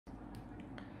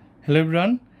Hello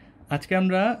everyone, আজকে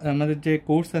আমরা আমাদের যে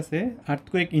কোর্স আছে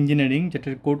আর্থকুয়েক ইঞ্জিনিয়ারিং,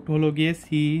 যেটার কোড হলো গিয়ে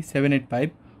C785,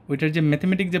 ওইটার যে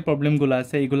ম্যাথমেটিক্স যে প্রবলেমগুলো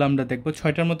আছে এইগুলো আমরা দেখবো।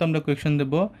 6টার মতো আমরা কোয়েকশন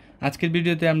দেবো। আজকের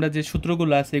ভিডিওতে আমরা যে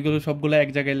সূত্রগুলো আছে এগুলো সবগুলো এক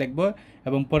জায়গায় লিখবো,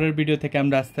 এবং পরের ভিডিও থেকে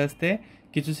আমরা আস্তে আস্তে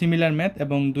কিছু সিমিলার ম্যাথ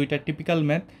এবং দুইটা টিপিক্যাল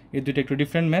ম্যাথ, এই দুইটা একটু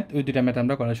ডিফারেন্ট ম্যাথ, ওই দুইটা ম্যাথ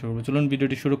আমরা করা শুরু করবো। চলুন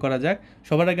ভিডিওটি শুরু করা যাক।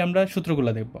 সবার আগে আমরা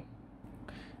সূত্রগুলো দেখবো,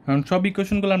 কারণ সব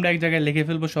ইকুয়েশনগুলো আমরা এক জায়গায় লিখে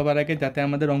ফেলবো সবার আগে, যাতে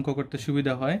আমাদের অঙ্ক করতে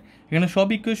সুবিধা হয়। এখানে সব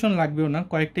ইকুয়েশন লাগবেও না,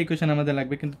 কয়েকটা ইকুয়েশন আমাদের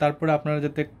লাগবে, কিন্তু তারপরে আপনারা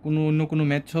যাতে অন্য কোনো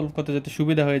ম্যাথ সলভ করতে যাতে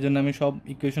সুবিধা হয়, এই জন্য আমি সব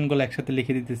ইকুয়েশনগুলো একসাথে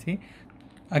লিখে দিতেছি।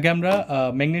 আগে আমরা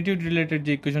ম্যাগনিটিউড রিলেটেড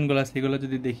যে ইকুয়েশনগুলো আছে এগুলো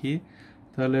যদি দেখি,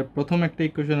 তাহলে প্রথম একটা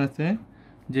ইকুয়েশন আছে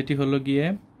যেটি হলো গিয়ে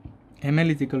ML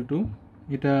ইজ ইকাল টু,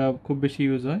 এটা খুব বেশি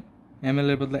ইউজ হয়, ML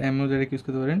এর বদলে M ডাইরেক্ট ইউজ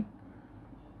করতে পারেন,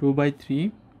 2/3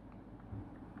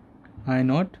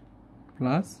 I0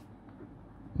 প্লাস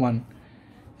 1।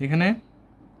 এখানে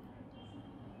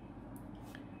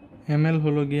ML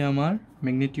হলো গিয়ে আমার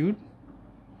ম্যাগনিটিউড,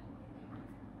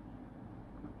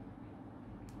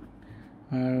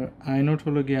 আর I0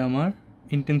 হলো গিয়ে আমার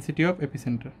intensity of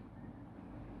epicentre.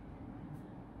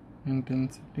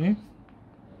 Intensity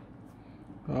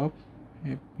of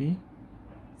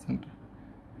epicentre,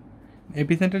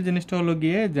 epicentre জিনিসটা হলো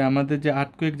গিয়ে যে আমাদের যে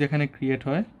আর্থকুয়েক যেখানে ক্রিয়েট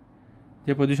হয়,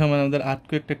 যে পজিশন আমাদের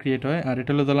আর্থকুয়েকটা ক্রিয়েট হয়, আর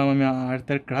এটা হলো ধরলাম আমি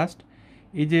আর্থের ক্রাস্ট।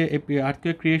 এই যে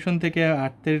আর্থকুয়েক ক্রিয়েশন থেকে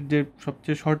আর্থের যে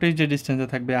সবচেয়ে শর্টেজ যে ডিস্টেন্সে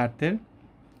থাকবে আর্থের,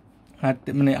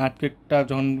 মানে আর্থকুয়েকটা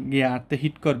যখন গিয়ে আর্থে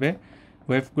হিট করবে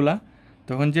ওয়েভগুলা,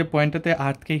 তখন যে পয়েন্টটাতে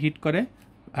আর্থকে হিট করে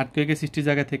আর্থকুয়েকের সৃষ্টির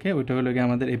জায়গা থেকে, ওইটা হলো গিয়ে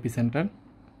আমাদের এপিসেন্টার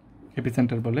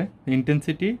বলে।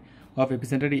 ইন্টেন্সিটি অফ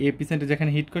এপিসেন্টার, এই এপিসেন্টার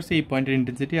যেখানে হিট করছে এই পয়েন্টের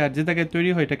ইন্টেন্সিটি, আর যে জায়গায় তৈরি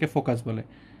হয় এটাকে ফোকাস বলে,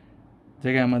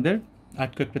 জায়গায় আমাদের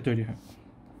আর্থকুয়েকটা তৈরি হয়।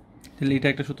 তাহলে এটা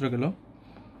একটা সূত্র গেল।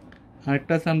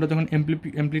 আরেকটা আছে, আমরা যখন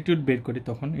অ্যামপ্লিটিউড বের করি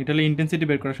তখন, এটা হলো ইন্টেন্সিটি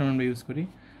বের করার সময় আমরা ইউজ করি।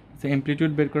 তো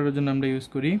অ্যামপ্লিটিউড বের করার জন্য আমরা ইউজ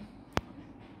করি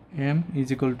M is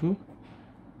equal to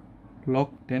log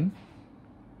 10।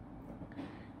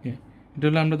 এটা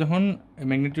হলো আমরা যখন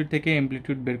ম্যাগনিটিউড থেকে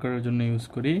অ্যামপ্লিটিউড বের করার জন্য ইউজ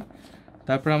করি।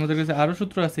 তারপর আমাদের কাছে আরও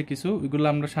সূত্র আছে কিছু, ওইগুলো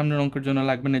আমরা সামনের অঙ্কের জন্য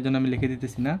লাগবে না, এই জন্য আমি লিখে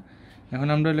দিতেছি না। এখন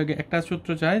আমরা একটা সূত্র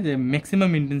চাই যে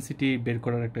ম্যাক্সিমাম ইন্টেন্সিটি বের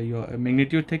করার, একটা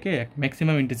ম্যাগনিটিউড থেকে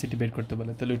ম্যাক্সিমাম ইন্টেন্সিটি বের করতে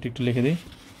বলে। তাহলে ওইটা একটু লিখে দিই।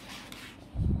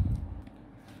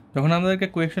 যখন আমাদেরকে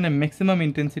কোয়েকশনে ম্যাক্সিমাম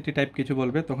ইন্টেন্সিটি টাইপ কিছু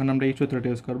বলবে, তখন আমরা এই সূত্রটা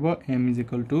ইউজ করবো, M is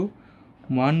equal to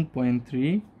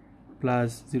 1.3 plus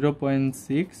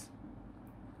 0.6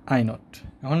 I0।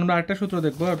 এখন আমরা আরেকটা সূত্র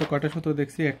দেখবো। ওটা কয়টা সূত্র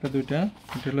দেখছি, একটা দুইটা,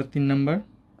 এটা হলো 3 নম্বর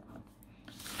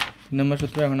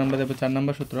সূত্র। এখন আমরা দেখবো 4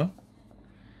 নম্বর সূত্র।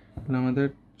 আমাদের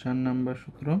 4 নম্বর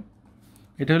সূত্র,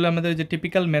 এটা হলো আমাদের যে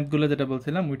টিপিক্যাল ম্যাথগুলো যেটা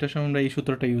বলছিলাম, ওইটার সময় আমরা এই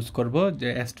সূত্রটা ইউজ করব, যে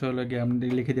এসটা হলো গিয়ে আমরা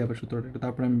লিখে দিই আবার সূত্রটা,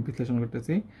 তারপরে আমি বিশ্লেষণ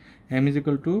করতেছি। M is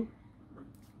equal to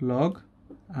log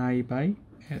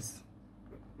I/S।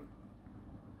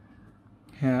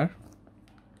 হ্যাঁ,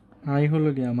 I হলো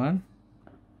গিয়ে আমার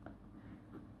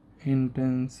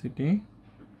intensity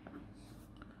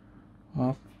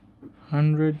of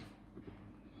 100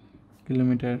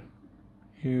 kilometer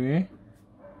away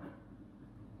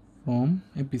from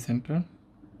epicenter,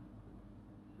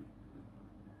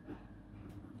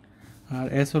 R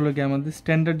S হলো গিয়ে আমাদের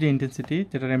স্ট্যান্ডার্ড যে ইন্টেন্সিটি,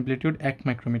 যেটার অ্যামপ্লিটিউড 1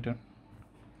 মাইক্রোমিটার।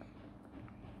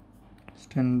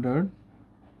 স্ট্যান্ডার্ড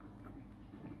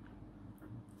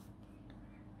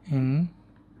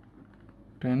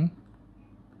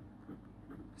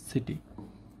ইন্টেন্সিটি,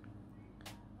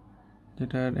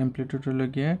 যেটার অ্যামপ্লিটিউড হলো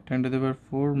গিয়ে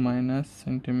 10⁴ মাইনাস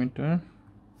সেন্টিমিটার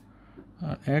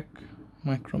আর 1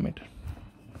 মাইক্রোমিটার।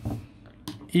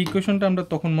 এই ইকুয়েশনটা আমরা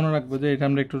তখন মনে রাখবো, যে এটা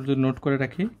আমরা একটু যদি নোট করে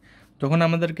রাখি, যখন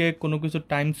আমাদেরকে কোনো কিছু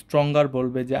টাইম স্ট্রঙ্গার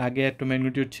বলবে, যে আগে এত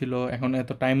ম্যাগনিটিউড ছিল এখন এত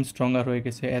টাইম স্ট্রঙ্গার হয়ে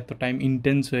গেছে, এত টাইম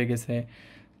ইন্টেন্স হয়ে গেছে,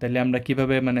 তাহলে আমরা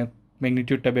কীভাবে মানে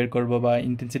ম্যাগনিটিউডটা বের করবো বা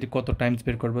ইন্টেন্সিটি কত টাইমস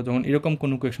বের করবো, যখন এরকম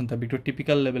কোনো কোয়েশন থাকবে, একটু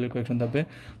টিপিক্যাল লেভেলের কোয়েশন থাকবে,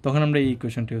 তখন আমরা এই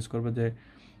ইকুয়েশনটা ইউজ করবো। যে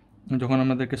যখন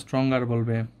আমাদেরকে স্ট্রঙ্গার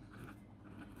বলবে,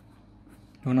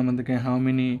 তখন আমাদেরকে হাউ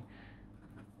মেনি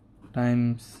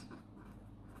টাইমস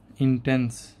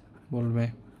ইন্টেন্স বলবে,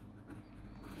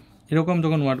 এরকম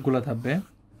যখন ওয়ার্ডগুলো থাকবে,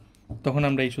 তখন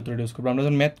আমরা এই সূত্রটা ইউজ করবো। আমরা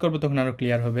যখন ম্যাথ করবো তখন আরও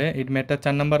ক্লিয়ার হবে। এই ম্যাথটা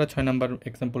 4 নম্বর আর 6 নম্বর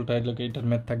এক্সাম্পলটা এটার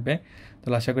ম্যাথ থাকবে,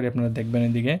 তাহলে আশা করি আপনারা দেখবেন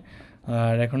এদিকে।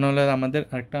 আর এখন হলো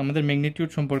আমাদের ম্যাগনিটিউড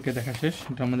সম্পর্কে দেখা শেষ,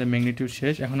 এটা আমাদের ম্যাগনিটিউড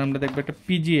শেষ। এখন আমরা দেখবো একটা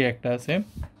PGA একটা আছে,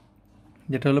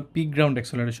 যেটা হলো পিক গ্রাউন্ড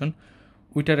অ্যাক্সেলারেশন,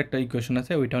 ওইটার একটা ইকুয়েশন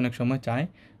আছে, ওইটা অনেক সময় চায়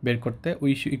বের করতে,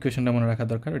 ওই ইকুয়েশনটা মনে রাখা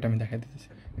দরকার, ওইটা আমি দেখা দিতেছি।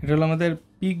 এটা হলো আমাদের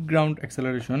পিক গ্রাউন্ড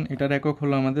অ্যাক্সেলারেশন, এটার একক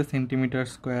হলো আমাদের সেন্টিমিটার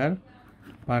স্কোয়ার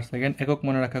পার সেকেন্ড। একক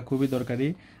মনে রাখা খুবই দরকারি,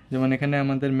 যেমন এখানে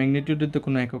আমাদের ম্যাগনিটিউডের তো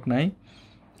কোনো একক নাই,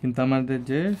 কিন্তু আমাদের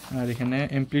আর এখানে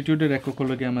অ্যামপ্লিটিউডের একক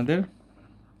হলো গিয়ে আমাদের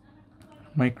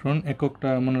মাইক্রন, এককটা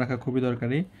মনে রাখা খুবই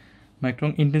দরকারি।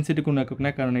 মাইক্রন ইন্টেন্সিটি কোনো একক না,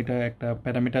 কারণ এটা একটা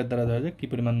প্যারামিটার দ্বারা দেওয়া যায় কী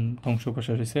পরিমাণ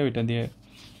ধ্বংসপ্রসার হয়েছে ওইটা দিয়ে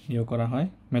করা হয়,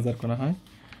 মেজার করা হয়।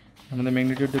 আমাদের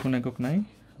ম্যাগনিটিউডে কোনো একক নাই,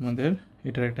 আমাদের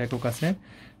এটার একটা একক আছে।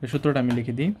 সূত্রটা আমি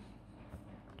লিখে দিই,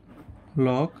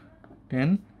 লগ 10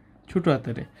 ছোটো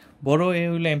হাতেরে, বড় এ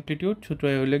হইলো অ্যামপ্লিটিউড, ছোটো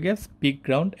এ হইলে গিয়ে পিক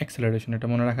গ্রাউন্ড অ্যাক্সেলারেশন, এটা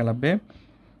মনে রাখা লাগবে,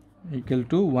 ইকুয়াল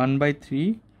টু 1/3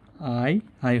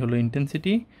 আই হলো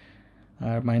ইন্টেন্সিটি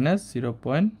আর মাইনাস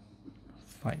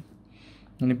 0.5,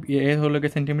 মানে এ হলো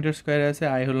গিয়ে সেন্টিমিটার স্কোয়ারে আছে,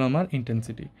 আই হলো আমার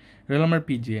ইন্টেন্সিটি, এটা হলো আমার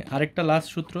পিজিএ। আরেকটা লাস্ট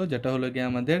সূত্র যেটা হলো গিয়ে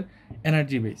আমাদের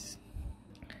এনার্জি বেস,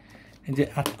 যে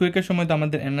আর্থকুয়েকের সময় তো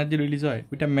আমাদের এনার্জি রিলিজ হয়,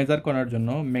 ওইটা মেজার করার জন্য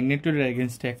ম্যাগনিটিউডের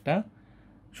এগেনস্টে একটা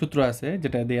সূত্র আছে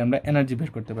যেটা দিয়ে আমরা এনার্জি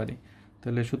বের করতে পারি।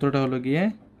 তাহলে সূত্রটা হলো গিয়ে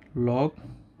log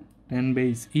 10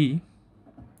 base E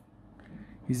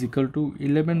is equal to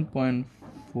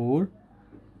 11.4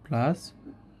 plus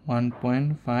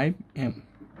 1.5 M,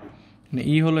 মানে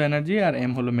ই হলো এনার্জি আর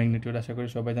এম হলো ম্যাগনিটিউড, আশা করি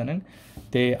সবাই জানেন।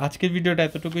 তো আজকের ভিডিওটা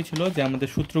এতটুকুই ছিল, যে আমাদের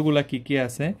সূত্রগুলো কী কী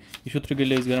আছে, এই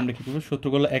সূত্রগুলো ইউজ করে আমরা কী করবো,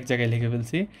 সূত্রগুলো এক জায়গায় লিখে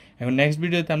ফেলছি। এখন নেক্সট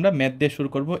ভিডিওতে আমরা ম্যাথ দিয়ে শুরু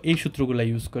করবো, এই সূত্রগুলো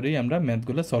ইউজ করেই আমরা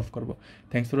ম্যাথগুলো সলভ করবো।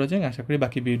 থ্যাংকস ফর ওয়াচিং, আশা করি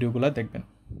বাকি ভিডিওগুলো দেখবেন।